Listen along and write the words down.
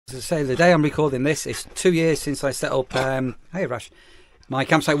As I say, the day I'm recording this, it's 2 years since I set up hey Rash, my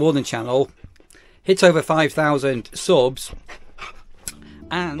Campsite Warden channel. Hit over 5,000 subs,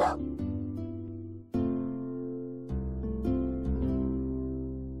 and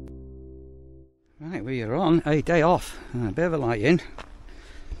right, we are on a day off, a bit of a light-in,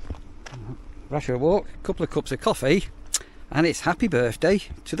 Rash a walk, a couple of cups of coffee, and it's happy birthday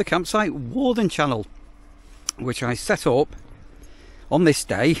to the Campsite Warden channel, which I set up on this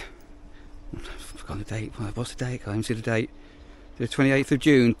day. I've forgotten the date. What's the date? I can't see the date. The 28th of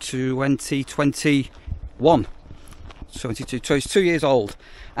June 2021. 22. So it's 2 years old,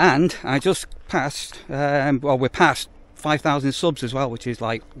 and I just passed. Well, we're past 5,000 subs as well, which is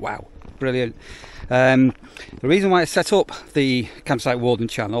like wow, brilliant. The reason why I set up the Campsite Warden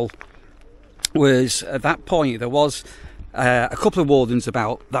channel was at that point there was a couple of wardens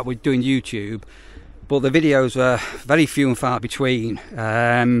about that were doing YouTube, but the videos were very few and far between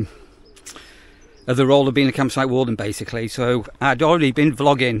of the role of being a campsite warden, basically. So I'd already been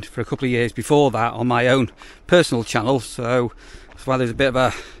vlogging for a couple of years before that on my own personal channel, so that's why there's a bit of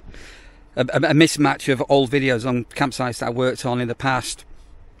a mismatch of old videos on campsites that I worked on in the past.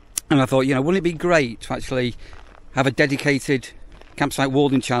 And I thought, you know, wouldn't it be great to actually have a dedicated campsite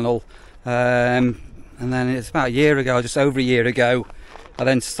warden channel? And then it's about a year ago, just over a year ago, I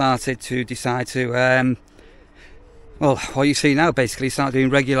then started to decide to, well, what you see now, basically start doing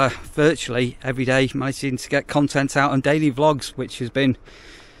regular, virtually every day, managing to get content out on daily vlogs, which has been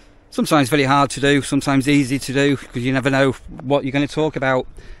sometimes very hard to do, sometimes easy to do, because you never know what you're going to talk about.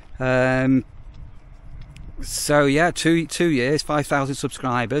 So yeah, two years, 5,000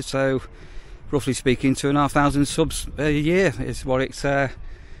 subscribers, so roughly speaking 2,500 subs a year is what it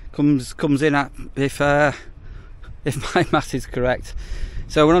comes in at, if my math is correct.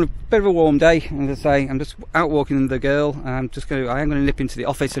 So we're on a bit of a warm day, and as I say, I'm just out walking with the girl. I am going to nip into the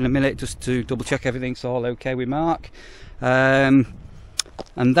office in a minute just to double check everything's all okay with Mark, and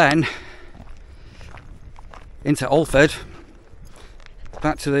then into Alford,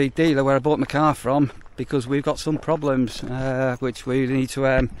 back to the dealer where I bought my car from, because we've got some problems which we need to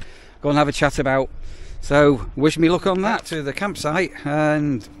go and have a chat about. So wish me luck on that. To the campsite,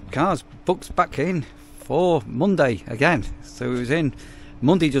 and car's booked back in for Monday again. So it was in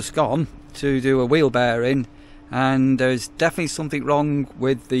Monday just gone to do a wheel bearing, and there's definitely something wrong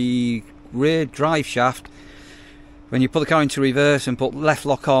with the rear drive shaft. When you put the car into reverse and put left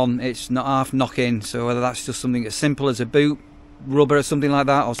lock on, it's not half knocking. So whether that's just something as simple as a boot rubber or something like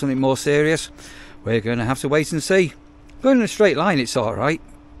that, or something more serious, we're going to have to wait and see. Going in a straight line, it's all right,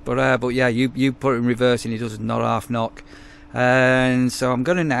 but yeah, you put it in reverse and it does not half knock. And so I'm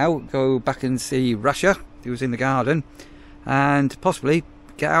going to now go back and see Rasha, who's in the garden, and possibly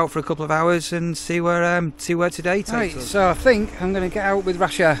get out for a couple of hours and see where today takes us. So I think I'm going to get out with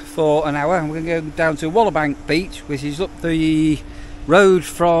Rasha for an hour, and we're going to go down to Wolla Beach, which is up the road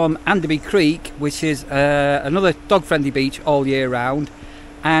from Anderby Creek, which is another dog-friendly beach all year round.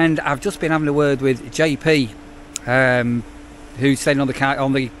 And I've just been having a word with JP, who's staying on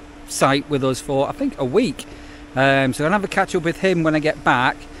the site with us for I think a week. So I'm going to have a catch up with him when I get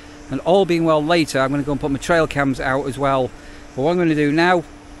back, and all being well later I'm going to go and put my trail cams out as well. But what I'm going to do now,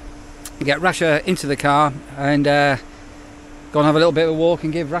 get Rasha into the car and go and have a little bit of a walk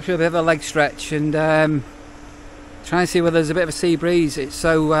and give Rasha a bit of a leg stretch, and try and see whether there's a bit of a sea breeze. It's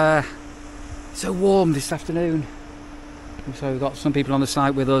so warm this afternoon. So we've got some people on the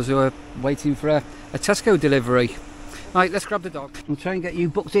site with us who are waiting for a Tesco delivery. Right, let's grab the dog. We'll try and get you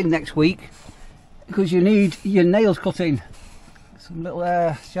booked in next week, because you need your nails cutting. Some little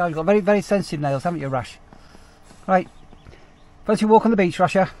you've got very, very sensitive nails, haven't you, Rash? Right, fancy walk on the beach,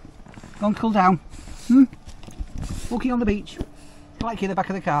 Rasha? Go and cool down. Walking on the beach. I like you in the back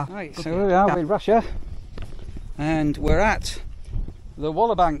of the car. Right, so here we are with Rasha, and we're at the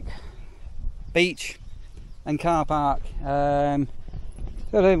Wolla Beach and car park. One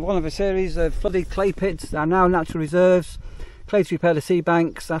of a series of flooded clay pits that are now natural reserves. Clay to repair the sea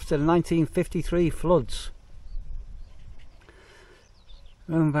banks after the 1953 floods.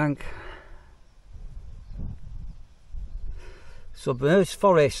 Roan bank. Submerged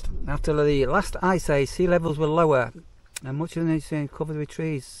forest. After the last ice age, sea levels were lower, and much of the nation covered with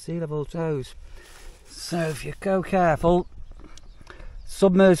trees. Sea level rose. So if you go careful,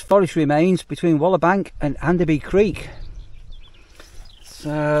 submerged forest remains between Wolla and Anderby Creek.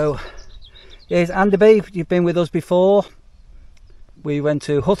 So here's Anderby. You've been with us before. We went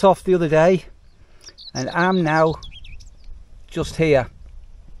to Hut Off the other day, and I'm now just here.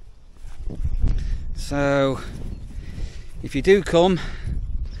 So if you do come,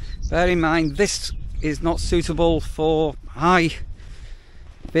 bear in mind this is not suitable for high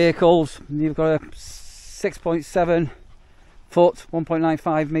vehicles. You've got a 6.7 foot,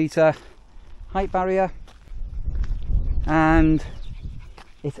 1.95 metre height barrier, and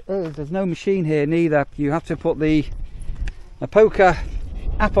there's no machine here neither. You have to put a poker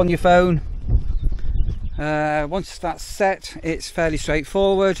app on your phone. Once that's set, it's fairly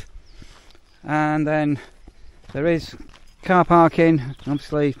straightforward, and then there is car parking.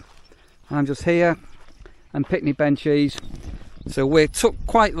 Obviously I'm just here, and picnic benches, so we're tucked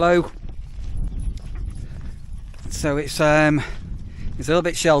quite low, so it's a little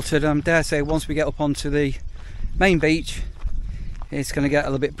bit sheltered. I dare say once we get up onto the main beach, it's going to get a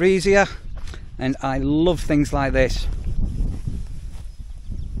little bit breezier, and I love things like this.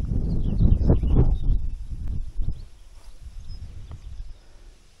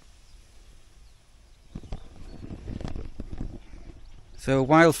 So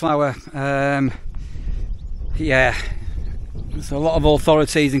wildflower, yeah, so a lot of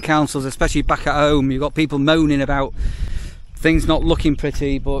authorities and councils, especially back at home, you've got people moaning about things not looking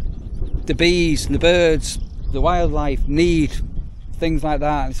pretty, but the bees, the birds, the wildlife need things like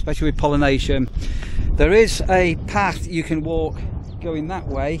that, especially with pollination. There is a path you can walk going that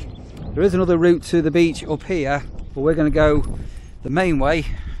way. There is another route to the beach up here, but we're going to go the main way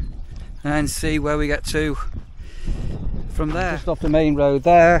and see where we get to from there. Just off the main road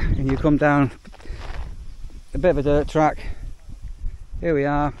there, and you come down a bit of a dirt track. Here we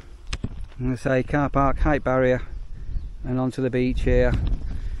are. I'm going to say car park, height barrier, and onto the beach here.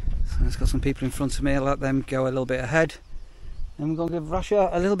 So it's got some people in front of me. I'll let them go a little bit ahead, and we're going to give Rasha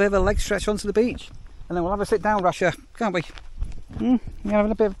a little bit of a leg stretch onto the beach, and then we'll have a sit down, Rasha, can't we? You're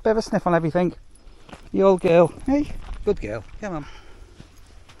having a bit of a sniff on everything, you old girl. Hey, good girl, come on.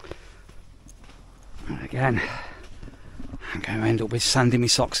 And again, I'm going to end up with sand in my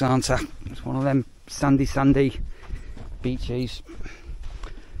socks, aren't I? It's one of them sandy beaches.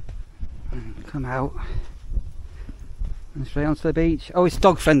 And come out and straight onto the beach. Oh, it's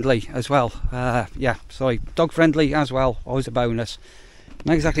dog friendly as well. Yeah, sorry, dog friendly as well. Always a bonus.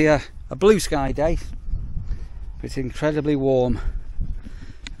 Not exactly a blue sky day, but it's incredibly warm.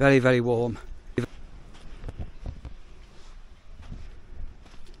 Very, very warm.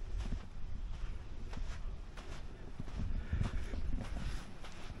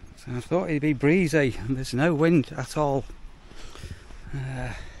 So I thought it'd be breezy, and there's no wind at all.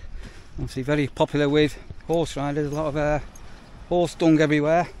 Obviously very popular with horse riders, a lot of horse dung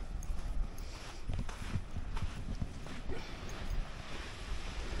everywhere.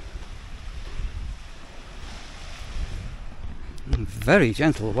 And very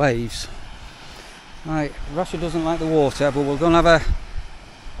gentle waves. Right, Rasha doesn't like the water, but we're going to have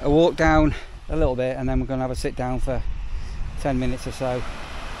a walk down a little bit, and then we're going to have a sit down for 10 minutes or so.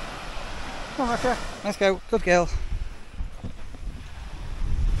 Come on, Rasha, let's go, good girl.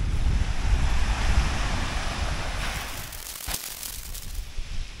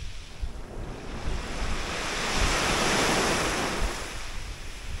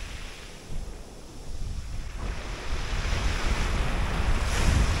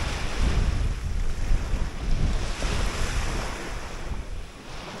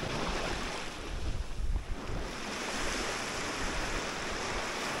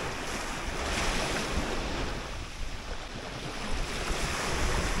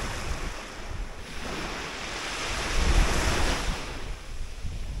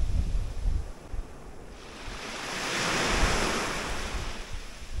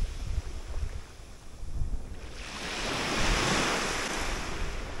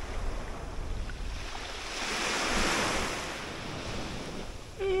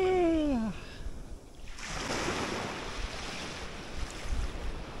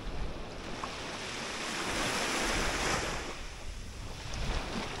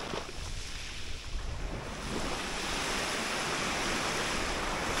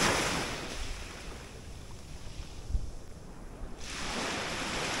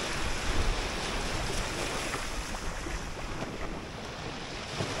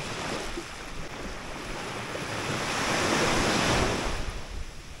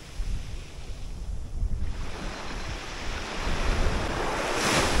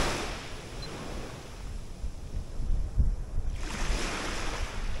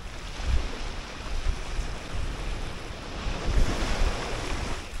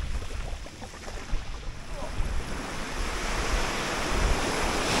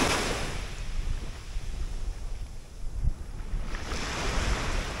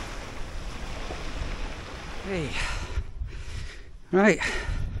 Hey. Right,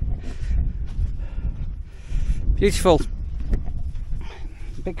 beautiful.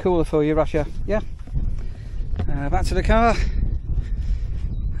 A bit cooler for you, Rasha. Yeah. Back to the car.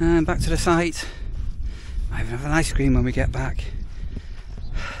 And back to the site. Might even have an ice cream when we get back.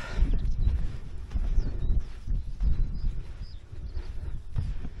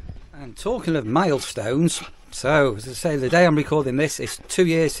 And talking of milestones, so as I say, the day I'm recording this, it's 2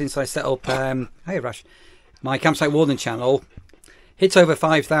 years since I set up hey Rash, my Campsite Warden channel. Hit over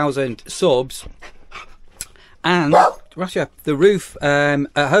 5,000 subs, and Rasha, the roof at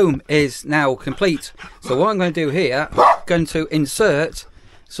home is now complete. So what I'm going to do here, I'm going to insert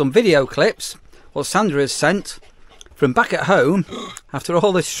some video clips what Sandra has sent from back at home after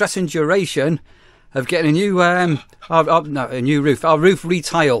all the stress and duration of getting a new a new roof, our roof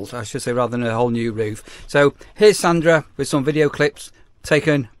retiled, I should say, rather than a whole new roof. So here's Sandra with some video clips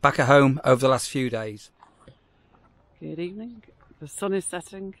taken back at home over the last few days. Good evening. The sun is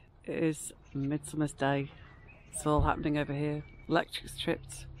setting. It is Midsummer's Day. It's all happening over here. Electric's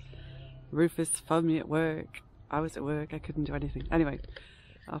tripped. Roof is foaming at work. I was at work. I couldn't do anything. Anyway,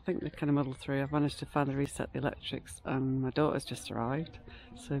 I think they kind of muddled through. I've managed to finally reset the electrics, and my daughter's just arrived.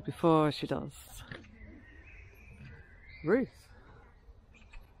 So before she does, roof.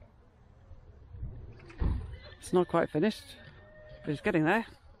 It's not quite finished, but it's getting there.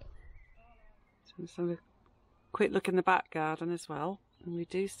 So let's have a quick look in the back garden as well. And we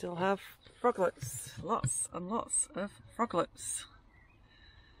do still have froglets. Lots and lots of froglets.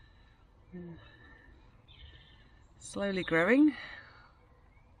 Slowly growing.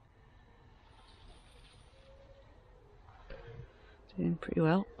 Doing pretty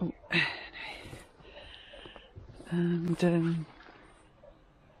well. Oh. And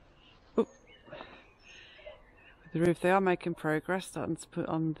oh. With the roof, they are making progress, starting to put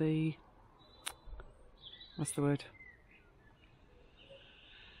on the, what's the word?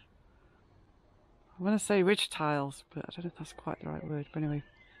 I want to say ridge tiles, but I don't know if that's quite the right word. But anyway,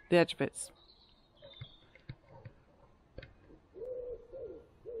 the edge bits.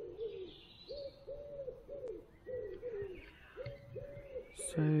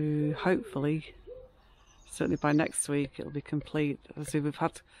 So hopefully, certainly by next week, it'll be complete. Obviously, we've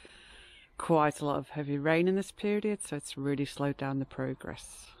had quite a lot of heavy rain in this period, so it's really slowed down the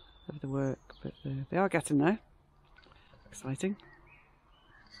progress of the work. But they are getting there. Exciting.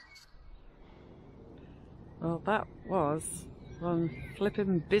 Well, that was one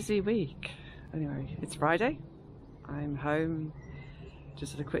flipping busy week. Anyway, it's Friday. I'm home.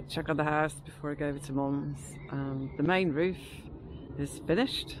 Just had a quick check on the house before I go over to Mum's. The main roof is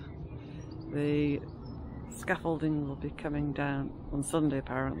finished. The scaffolding will be coming down on Sunday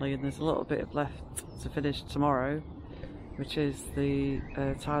apparently, and there's a little bit left to finish tomorrow, which is the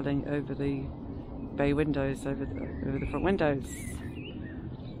tiling over the bay windows, over the front windows.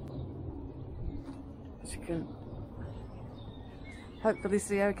 As you can hopefully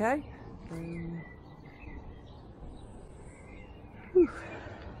see okay.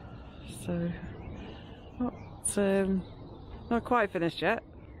 So not quite finished yet,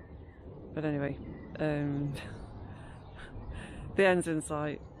 but anyway, the end's in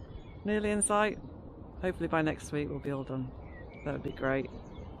sight, nearly in sight. Hopefully by next week we'll be all done. That would be great.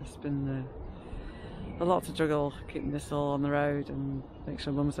 It's been a lot to juggle, keeping this all on the road and make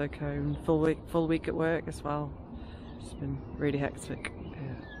sure Mum's okay, and full week at work as well. It's been really hectic.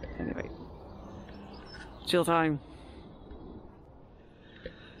 Yeah. Anyway, chill time.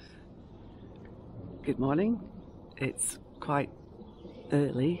 Good morning. It's quite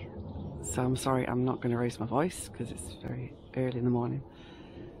early, so I'm sorry I'm not going to raise my voice because it's very early in the morning.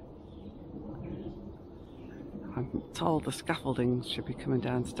 I'm told the scaffolding should be coming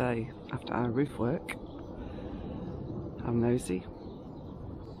down today after our roof work. I'm nosy,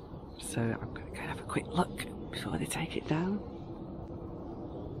 so I'm going to go have a quick look before they take it down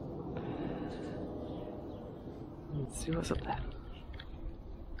and see what's up there.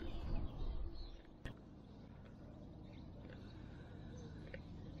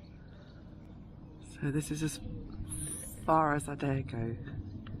 So this is as far as I dare go,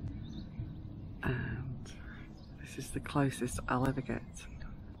 and this is the closest I'll ever get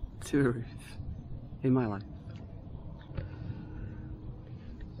to a roof in my life.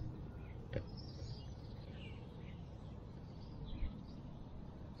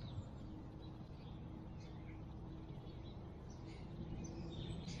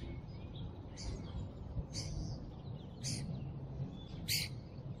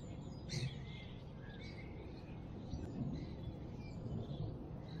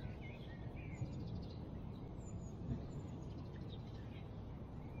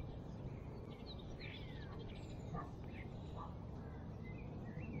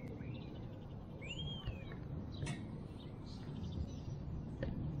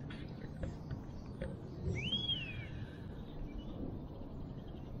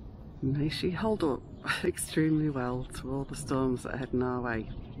 May she hold up extremely well to all the storms that are heading our way.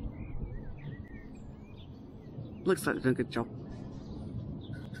 Looks like they've done a good job.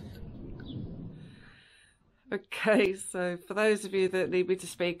 Okay, so for those of you that need me to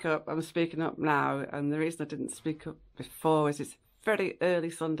speak up, I'm speaking up now, and the reason I didn't speak up before is it's very early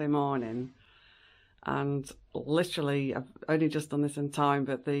Sunday morning, and literally I've only just done this in time,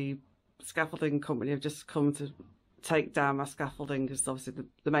 but the scaffolding company have just come to take down my scaffolding because obviously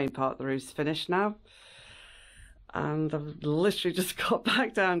the main part of the roof's finished now. And I've literally just got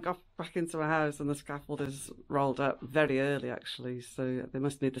back into my house, and the scaffold is rolled up very early actually, so they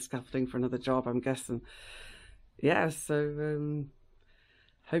must need the scaffolding for another job, I'm guessing. Yeah, so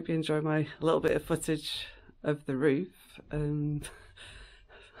hope you enjoy my little bit of footage of the roof.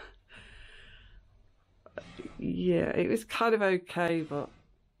 Yeah, it was kind of okay, but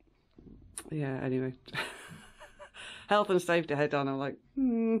yeah, anyway. Health and safety head on, I'm like,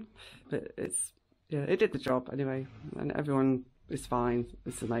 but it's, yeah, it did the job anyway, and everyone is fine.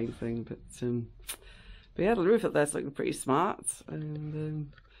 It's the main thing, but yeah, the roof up there's looking pretty smart,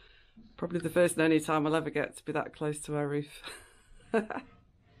 and probably the first and only time I'll ever get to be that close to our roof.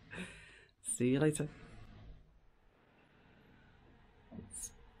 See you later.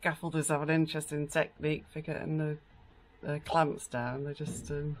 Scaffolders have an interesting technique for getting the clamps down. They just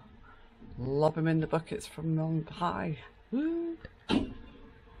lob them in the buckets from on high. Woo.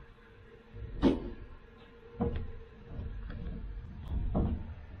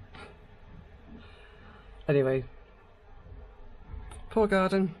 Anyway, poor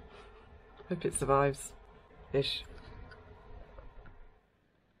garden. Hope it survives, ish.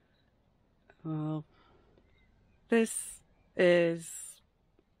 Well, this is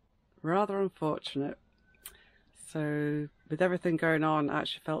rather unfortunate. So with everything going on, I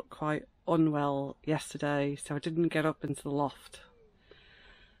actually felt quite unwell yesterday, so I didn't get up into the loft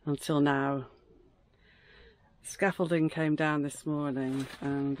until now. Scaffolding came down this morning,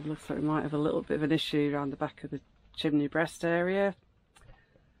 and it looks like we might have a little bit of an issue around the back of the chimney breast area.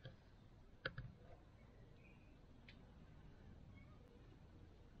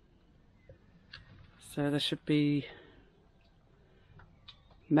 So there should be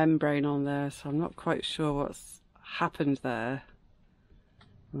membrane on there, so I'm not quite sure what's happened there.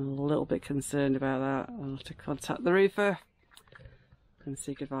 I'm a little bit concerned about that. I'll have to contact the roofer and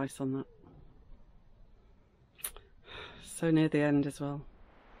seek advice on that. So near the end as well.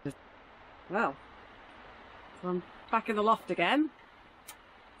 Well, so I'm back in the loft again,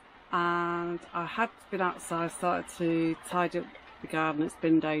 and I had been outside, started to tidy up the garden. It's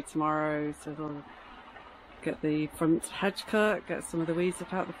bin day tomorrow, so I'll get the front hedge cut, get some of the weeds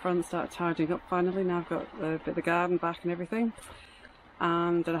up out the front, start tidying up finally. Now I've got a bit of the garden back and everything.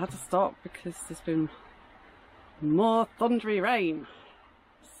 And then I had to stop because there's been more thundery rain.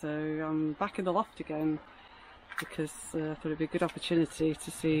 So I'm back in the loft again because I thought it'd be a good opportunity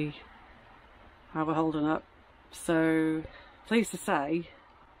to see how we're holding up. So pleased to say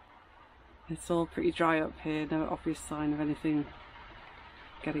it's all pretty dry up here, no obvious sign of anything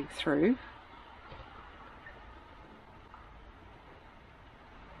getting through.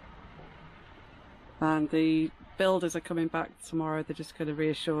 And the builders are coming back tomorrow. They're just going to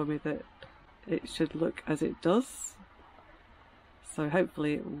reassure me that it should look as it does. So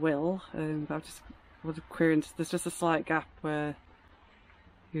hopefully it will. But I've just querying, there's just a slight gap where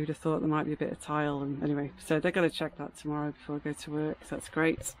you would have thought there might be a bit of tile. And anyway, so they're going to check that tomorrow before I go to work. So that's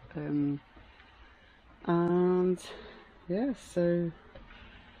great. And yeah, so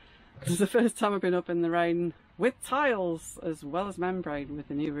this is the first time I've been up in the rain with tiles as well as membrane with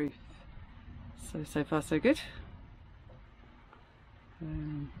the new roof. So far so good. So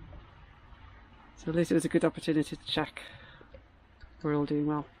at least it was a good opportunity to check we're all doing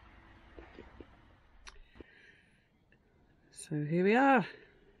well. So here we are,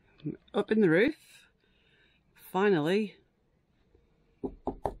 up in the roof. Finally,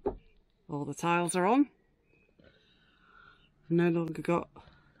 all the tiles are on. We've no longer got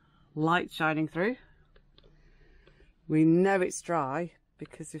light shining through. We know it's dry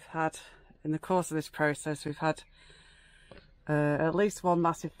because we've had, in the course of this process, we've had at least one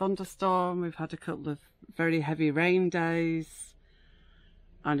massive thunderstorm, we've had a couple of very heavy rain days,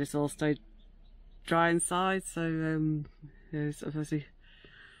 and it's all stayed dry inside. So it's obviously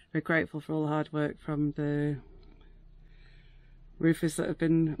very grateful for all the hard work from the roofers that have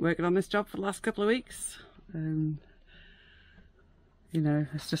been working on this job for the last couple of weeks. You know,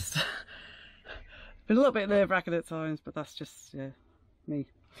 it's just been a little bit nerve-wracking at times, but that's just me.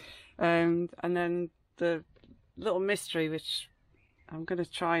 And then the little mystery which I'm going to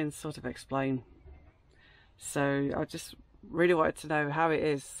try and sort of explain. So I just really wanted to know how it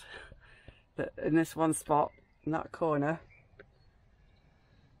is that in this one spot, in that corner,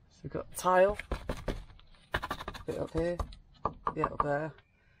 so we've got tile, a bit up here, yeah, up there.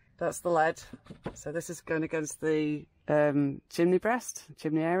 That's the lead. So this is going against the chimney breast,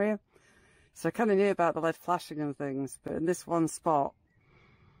 chimney area. So I kind of knew about the lead flashing and things, but in this one spot,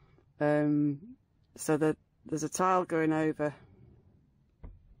 so that there's a tile going over.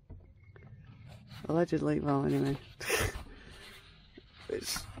 Allegedly, well, anyway,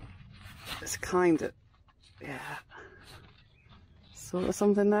 it's kind of, yeah, sort of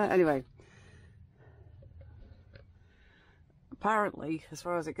something there. Anyway, apparently, as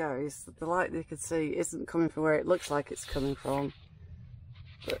far as it goes, the light you can see isn't coming from where it looks like it's coming from,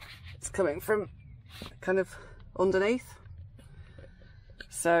 but it's coming from kind of underneath.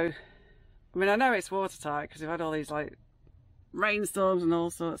 So, I mean, I know it's watertight because we've had all these like rainstorms and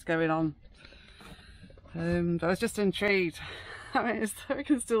all sorts going on. But I was just intrigued. I mean, we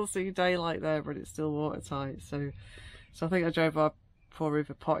can still see daylight there, but it's still watertight. So I think I drove our poor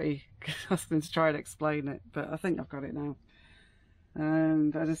River potty asking to try and explain it, but I think I've got it now.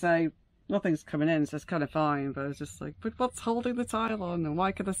 As I say, nothing's coming in, so it's kind of fine. But I was just like, but what's holding the tile on, and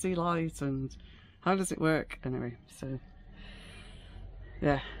why can I see light, and how does it work? Anyway, so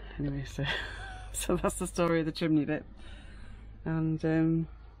yeah. Anyway, so that's the story of the chimney bit, and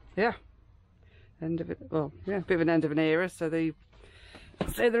yeah. End of it, well, yeah, a bit of an end of an era. So the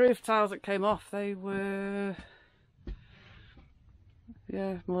roof tiles that came off, they were,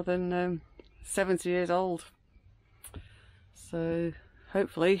 yeah, more than 70 years old. So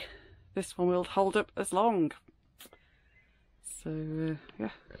hopefully this one will hold up as long. So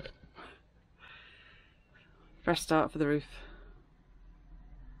yeah, fresh start for the roof.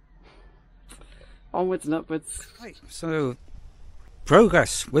 Onwards and upwards. Right, so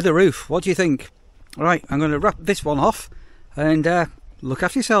progress with the roof. What do you think? Right, I'm going to wrap this one off and look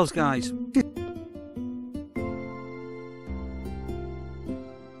after yourselves, guys.